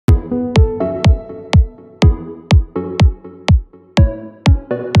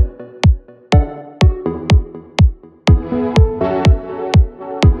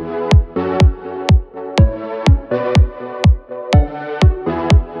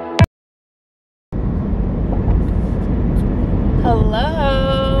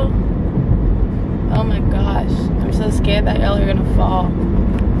scared that y'all are gonna fall.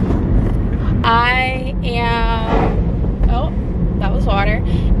 I am, oh, that was water.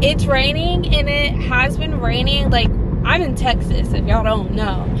 It's raining, and it has been raining. Like, I'm in Texas, if y'all don't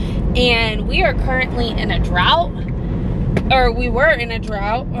know, and we are currently in a drought, or we were in a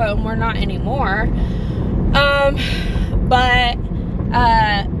drought. We're not anymore. But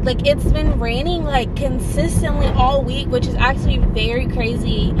like, it's been raining like consistently all week, which is actually very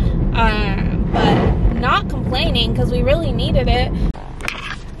crazy. But not complaining, because we really needed it.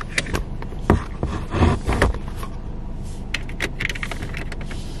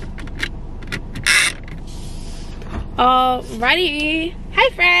 Alrighty, hi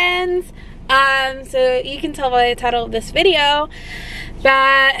friends. So you can tell by the title of this video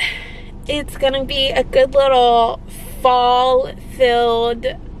that it's gonna be a good little fall filled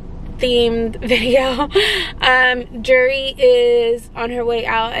themed video. Jury is on her way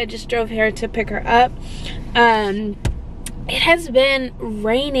out. I just drove here to pick her up. It has been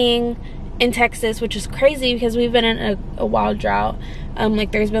raining in Texas, which is crazy because we've been in a wild drought.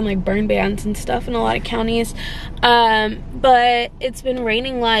 Like, there's been like burn bans and stuff in a lot of counties, but it's been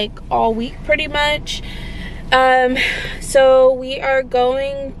raining like all week pretty much. So we are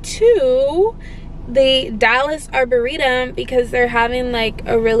going to the Dallas Arboretum because they're having like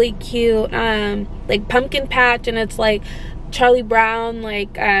a really cute like pumpkin patch, and it's like Charlie Brown,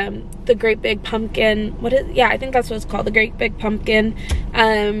 like the Great Big Pumpkin, yeah, I think that's what it's called, the Great Big Pumpkin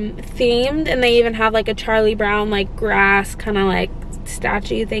themed. And they even have like a Charlie Brown like grass kind of like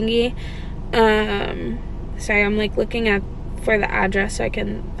statue thingy. Sorry, I'm like looking for the address so I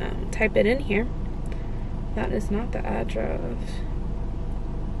can type it in here. That is not the address.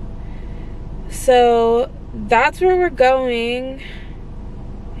 So that's where we're going.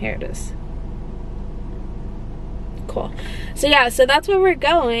 Here it is. Cool. So yeah, so that's where we're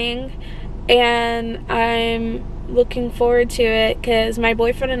going, and I'm looking forward to it because my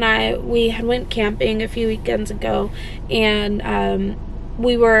boyfriend and I, we had went camping a few weekends ago, and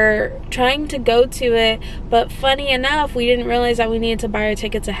we were trying to go to it, but funny enough, we didn't realize that we needed to buy our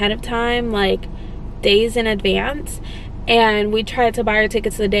tickets ahead of time, like days in advance. And we tried to buy our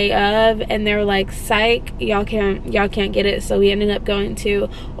tickets the day of, and they were like, psych, y'all can't get it. So we ended up going to a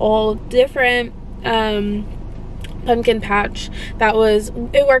whole different pumpkin patch.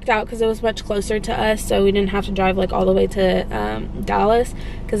 It worked out because it was much closer to us, so we didn't have to drive like all the way to Dallas,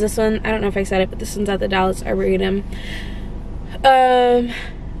 because this one, I don't know if I said it, but this one's at the Dallas Arboretum.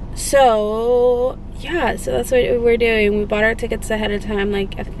 So yeah, so that's what we're doing. We bought our tickets ahead of time,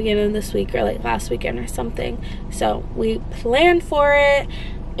 like at the beginning of this week or like last weekend or something. So we planned for it,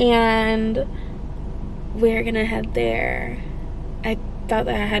 and we're gonna head there. I thought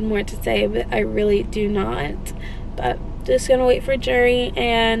that I had more to say, but I really do not. But just gonna wait for Jury,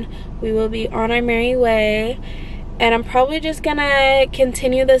 and we will be on our merry way. And I'm probably just gonna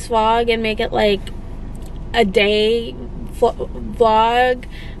continue this vlog and make it like a day vlog.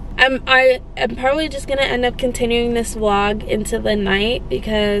 I'm probably just gonna end up continuing this vlog into the night,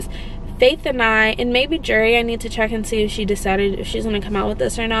 because Faith and I, and maybe Jury, I need to check and see if she decided if she's gonna come out with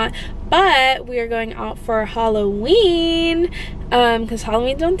this or not, but we are going out for Halloween, because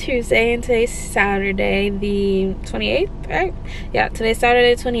Halloween's on Tuesday and today's Saturday the 28th, right? Yeah, today's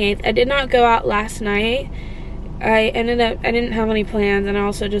Saturday the 28th. I did not go out last night. I didn't have any plans, and I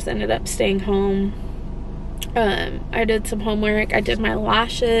also just ended up staying home. I did some homework, I did my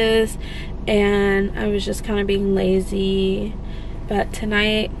lashes, and I was just kind of being lazy. But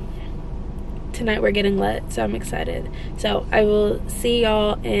tonight we're getting lit, so I'm excited. So I will see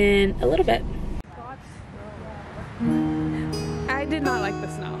y'all in a little bit. I did not like the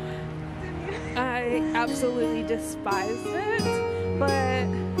snow. I absolutely despised it, but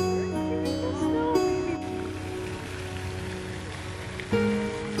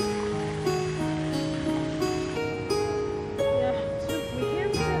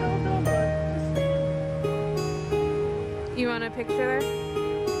you want a picture there?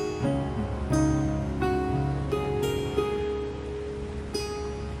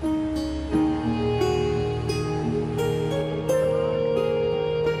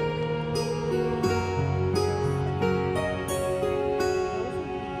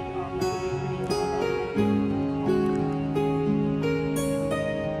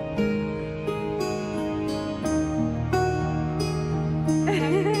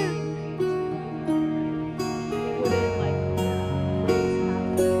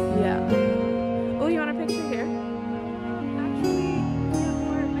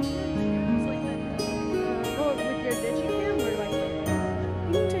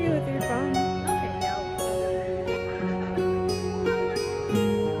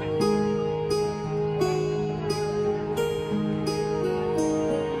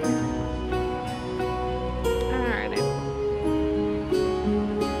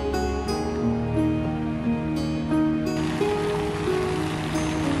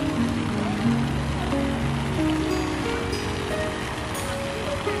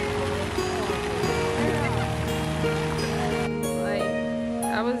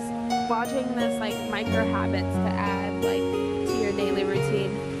 watching this like micro habits to add like to your daily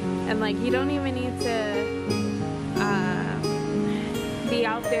routine, and like you don't even need to be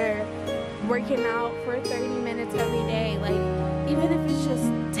out there working out for 30 minutes every day. Like even if it's just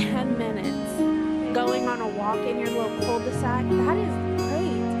 10 minutes going on a walk in your little cul-de-sac, that is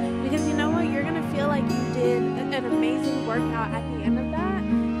great, because you know what, you're gonna feel like you did an amazing workout at the end of that,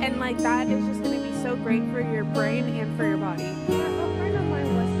 and like that is just gonna be so great for your brain and for your body. A friend of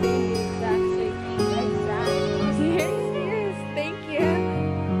mine was saying the exact same thing. Yes, thank you.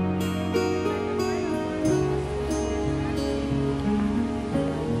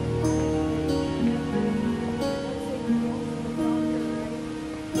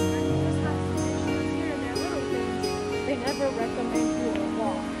 They never recommend you a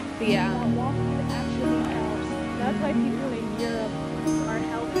walk. Yeah. Walking actually helps. That's why people in Europe are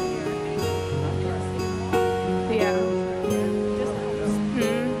healthier. Yeah. Just helps.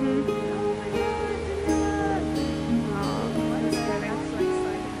 Mm-hmm. Oh,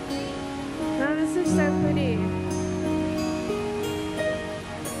 no, this is so pretty.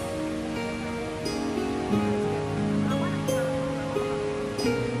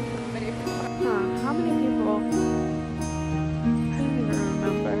 Huh, how many people? I don't even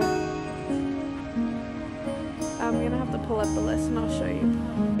remember. I'm gonna have to pull up the list and I'll show you.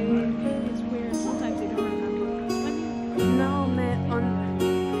 It's weird. Sometimes they don't remember. No, mais on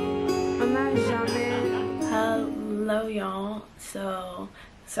a jamais. Hello, y'all. So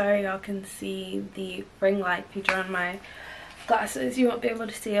sorry y'all can see the ring light feature on my glasses. You won't be able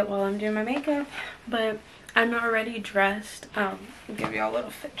to see it while I'm doing my makeup, but I'm already dressed. I'll give y'all a little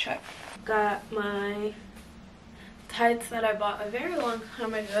fit check. Got my tights that I bought a very long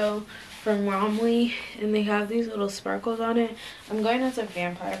time ago from Romley, and they have these little sparkles on it. I'm going as a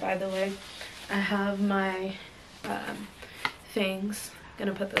vampire, by the way. I have my things.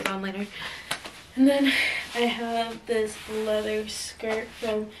 Gonna put those on later. And then I have this leather skirt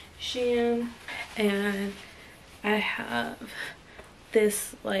from Shein, and I have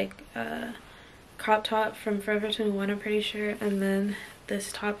this like crop top from Forever 21, I'm pretty sure, and then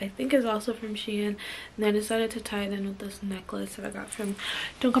this top I think is also from Shein, and I decided to tie it in with this necklace that I got from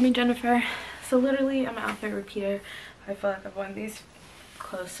Don't Call Me Jennifer. So literally I'm an outfit repeater. I feel like I've worn these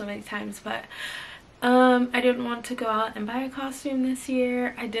clothes so many times, but I didn't want to go out and buy a costume this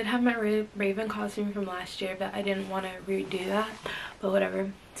year. I did have my Raven costume from last year, but I didn't want to redo that, but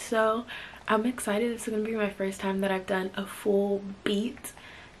whatever. So I'm excited. It's gonna be my first time that I've done a full beat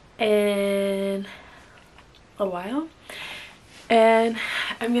in a while, and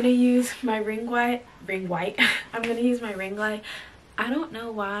I'm gonna use my ring light. I'm gonna use my ring light. I don't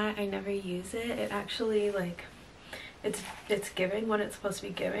know why I never use it. It actually like it's giving what it's supposed to be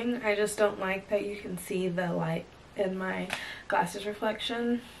giving. I just don't like that you can see the light in my glasses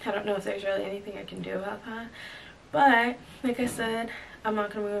reflection. I don't know if there's really anything I can do about that, but like I said, I'm not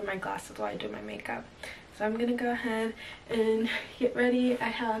gonna remove my glasses while I do my makeup. So I'm gonna go ahead and get ready. I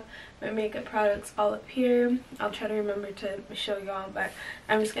have my makeup products all up here. I'll try to remember to show y'all, but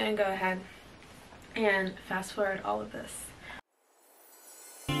I'm just gonna go ahead and fast forward all of this.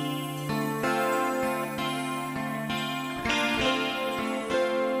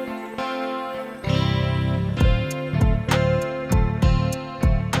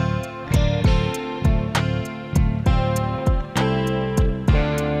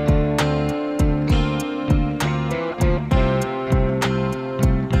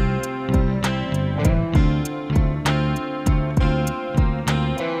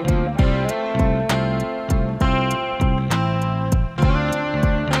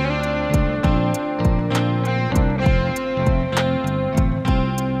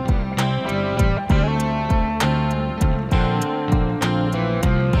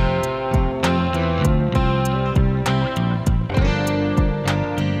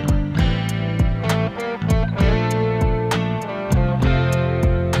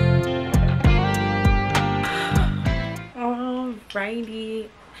 Alrighty,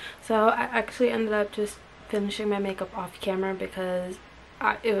 so I actually ended up just finishing my makeup off camera because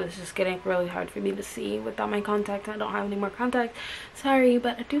it was just getting really hard for me to see without my contacts. I don't have any more contacts, sorry,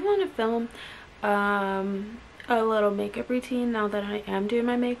 but I do want to film a little makeup routine now that I am doing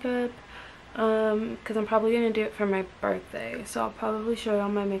my makeup, because I'm probably going to do it for my birthday. So I'll probably show y'all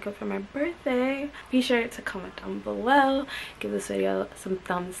my makeup for my birthday. Be sure to comment down below, give this video some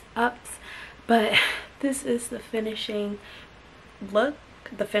thumbs ups. But this is the finishing look,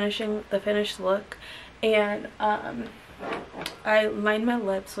 the finished look, and I lined my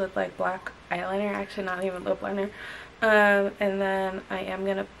lips with like black eyeliner, actually not even lip liner, and then I am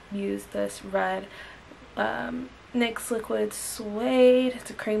gonna use this red NYX Liquid Suede. It's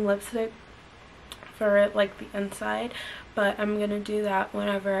a cream lipstick for like the inside, but I'm gonna do that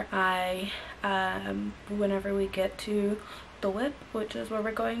whenever whenever we get to the whip, which is where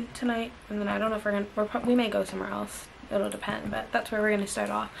we're going tonight. And then I don't know if we may go somewhere else, it'll depend, but that's where we're gonna start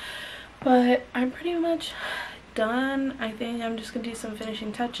off. But I'm pretty much done. I think I'm just gonna do some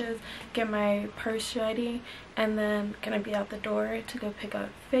finishing touches, get my purse ready, and then gonna be out the door to go pick up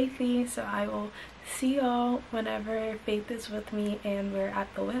Faithy. So I will see y'all whenever Faith is with me and we're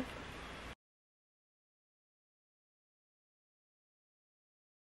at the whip.